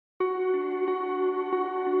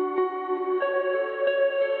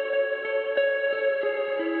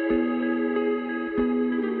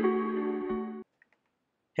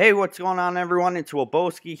Hey, what's going on, everyone? It's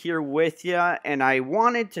Wabowski here with you, and I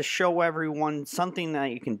wanted to show everyone something that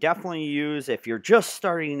you can definitely use if you're just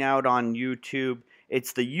starting out on YouTube.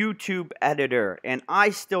 It's the YouTube editor, and I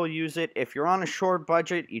still use it. If you're on a short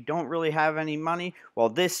budget, you don't really have any money, well,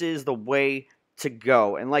 this is the way to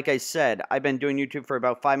go. And like I said, I've been doing YouTube for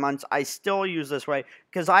about 5 months. I still use this way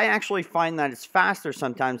because I actually find that it's faster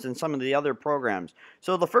sometimes than some of the other programs.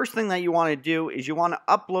 So the first thing that you want to do is you want to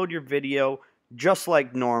upload your video just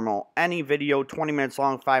like normal. Any video, 20 minutes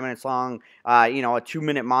long, 5 minutes long, a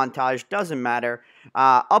 2-minute montage, doesn't matter.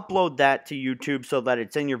 Upload that to YouTube so that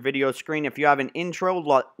it's in your video screen. If you have an intro,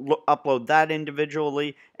 upload that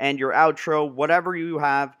individually, and your outro, whatever you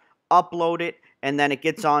have, upload it, and then it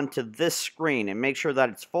gets onto this screen, and make sure that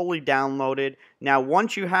it's fully downloaded. Now,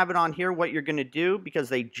 once you have it on here, what you're going to do, because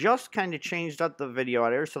they just kind of changed up the video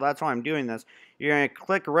editor, so that's why I'm doing this, you're going to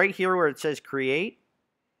click right here where it says Create.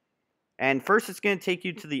 And first it's going to take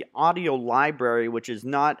you to the audio library, which is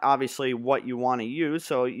not obviously what you want to use.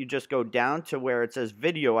 So you just go down to where it says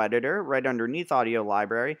Video Editor, right underneath Audio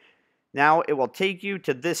Library. Now it will take you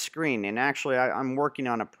to this screen. And actually I'm working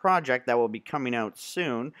on a project that will be coming out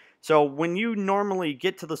soon. So when you normally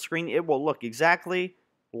get to the screen, it will look exactly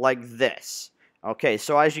like this. Okay,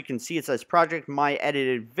 so as you can see, it says Project My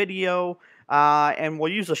Edited Video. And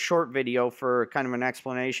we'll use a short video for kind of an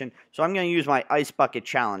explanation. So I'm going to use my Ice Bucket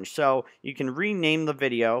Challenge. So you can rename the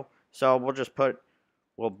video. So we'll just put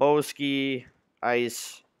Wabowski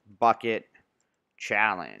Ice Bucket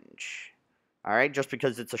Challenge. Alright, just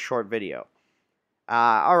because it's a short video.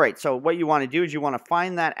 Alright, so what you want to do is you want to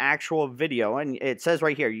find that actual video, and it says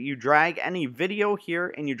right here, you drag any video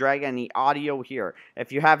here and you drag any audio here.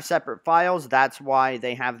 If you have separate files, that's why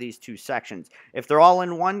they have these two sections. If they're all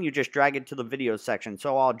in one, you just drag it to the video section.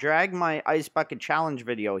 So I'll drag my Ice Bucket Challenge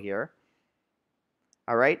video here.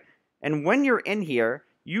 Alright, and when you're in here,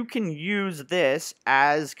 you can use this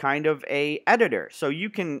as kind of a editor. So you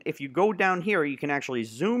can, if you go down here, you can actually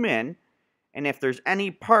zoom in. And if there's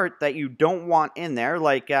any part that you don't want in there,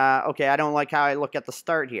 like, okay, I don't like how I look at the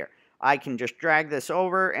start here. I can just drag this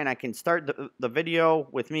over, and I can start the video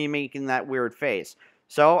with me making that weird face.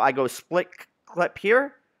 So I go split clip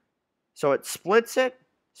here. So it splits it.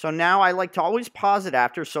 So now I like to always pause it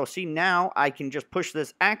after. So see, now I can just push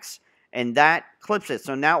this X, and that clips it.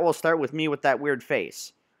 So now it will start with me with that weird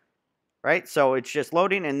face. Right? So it's just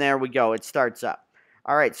loading, and there we go. It starts up.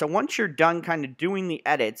 Alright, so once you're done kind of doing the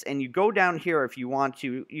edits, and you go down here if you want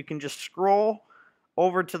to, you can just scroll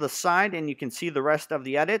over to the side and you can see the rest of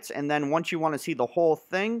the edits. And then once you want to see the whole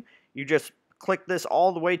thing, you just click this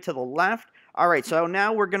all the way to the left. Alright, so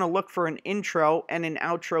now we're going to look for an intro and an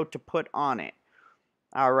outro to put on it.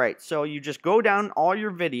 Alright, so you just go down all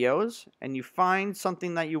your videos and you find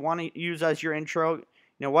something that you want to use as your intro. You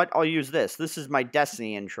know what? I'll use this. This is my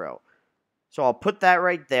Destiny intro. So I'll put that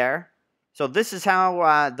right there. So this is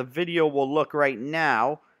how the video will look right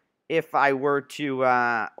now if I were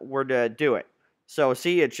to do it. So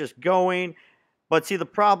see, it's just going. But see, the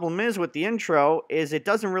problem is with the intro is it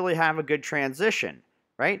doesn't really have a good transition,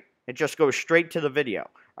 right? It just goes straight to the video.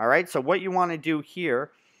 All right, so what you want to do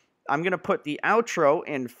here, I'm going to put the outro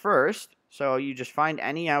in first. So you just find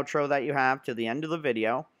any outro that you have to the end of the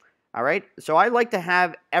video. All right, so I like to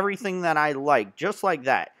have everything that I like, just like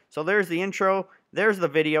that. So there's the intro. There's the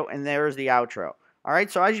video, and there's the outro.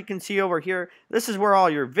 Alright, so as you can see over here, this is where all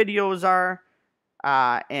your videos are.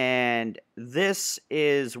 And this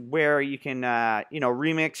is where you can,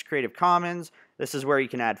 remix Creative Commons. This is where you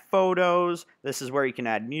can add photos. This is where you can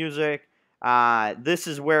add music. This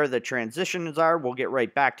is where the transitions are. We'll get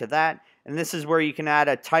right back to that. And this is where you can add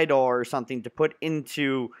a title or something to put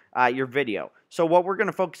into your video. So what we're going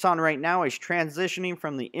to focus on right now is transitioning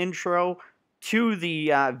from the intro to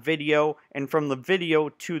the video, and from the video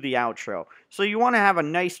to the outro. So you want to have a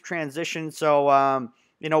nice transition. So,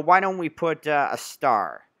 why don't we put a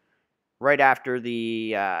star right after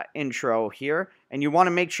the intro here. And you want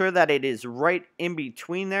to make sure that it is right in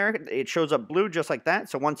between there. It shows up blue just like that.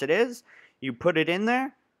 So once it is, you put it in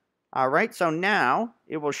there. Alright, so now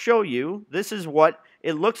it will show you, this is what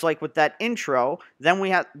it looks like with that intro. Then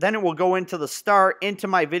it will go into the star, into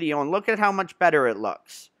my video, and look at how much better it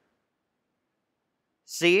looks.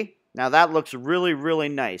 See? Now that looks really, really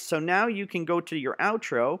nice. So now you can go to your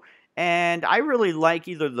outro, and I really like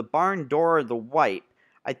either the barn door or the wipe.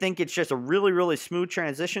 I think it's just a really, really smooth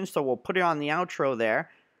transition, so we'll put it on the outro there.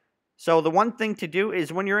 So the one thing to do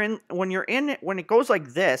is when it goes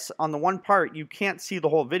like this on the one part, you can't see the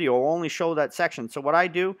whole video. It will only show that section. So what I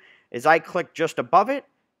do is I click just above it,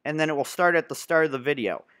 and then it will start at the start of the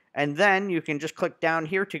video. And then you can just click down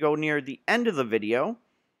here to go near the end of the video.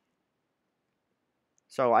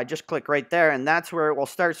 So I just click right there, and that's where it will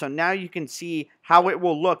start. So now you can see how it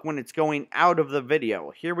will look when it's going out of the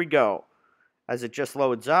video. Here we go. As it just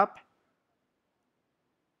loads up.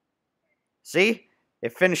 See?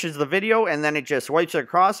 It finishes the video, and then it just wipes it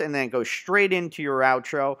across, and then it goes straight into your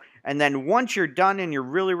outro. And then once you're done and you're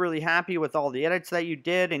really, really happy with all the edits that you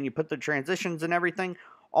did, and you put the transitions and everything,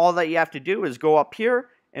 all that you have to do is go up here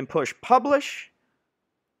and push publish.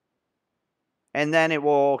 And then it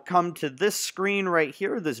will come to this screen right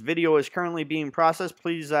here. This video is currently being processed.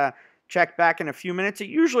 Please check back in a few minutes. It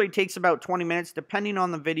usually takes about 20 minutes. Depending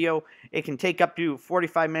on the video, it can take up to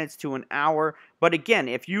 45 minutes to an hour. But again,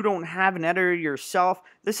 if you don't have an editor yourself,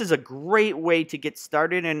 this is a great way to get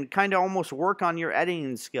started and kind of almost work on your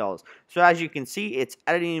editing skills. So as you can see, it's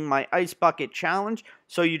editing my Ice Bucket Challenge.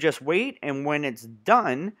 So you just wait, and when it's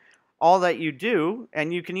done, all that you do,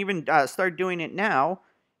 and you can even start doing it now,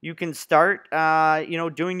 you can start,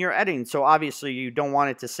 doing your editing. So obviously you don't want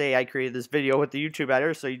it to say I created this video with the YouTube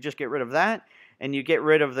editor, so you just get rid of that, and you get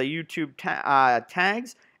rid of the YouTube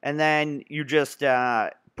tags, and then you just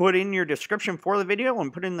put in your description for the video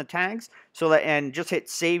and put in the tags, and just hit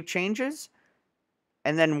save changes.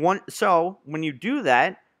 And then when you do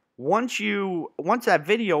that, once that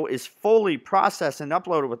video is fully processed and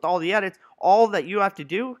uploaded with all the edits, all that you have to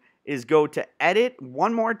do is go to edit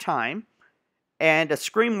one more time, and a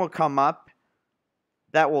screen will come up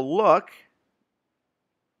that will look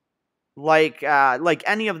like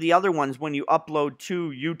any of the other ones when you upload to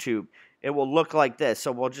YouTube. It will look like this.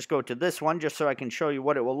 So we'll just go to this one just so I can show you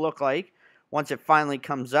what it will look like. Once it finally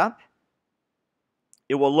comes up,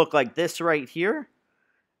 it will look like this right here.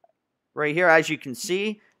 Right here, as you can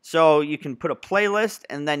see. So you can put a playlist,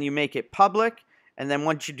 and then you make it public. And then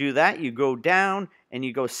once you do that, you go down and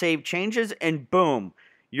you go save changes, and boom.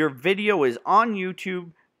 Your video is on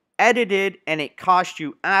YouTube, edited, and it cost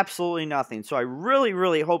you absolutely nothing. So I really,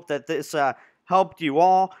 really hope that this helped you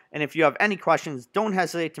all. And if you have any questions, don't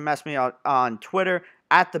hesitate to message me out on Twitter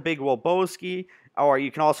 @TheBigWolboski, or you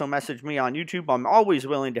can also message me on YouTube. I'm always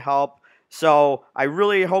willing to help. So I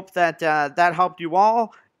really hope that that helped you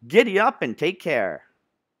all. Giddy up and take care.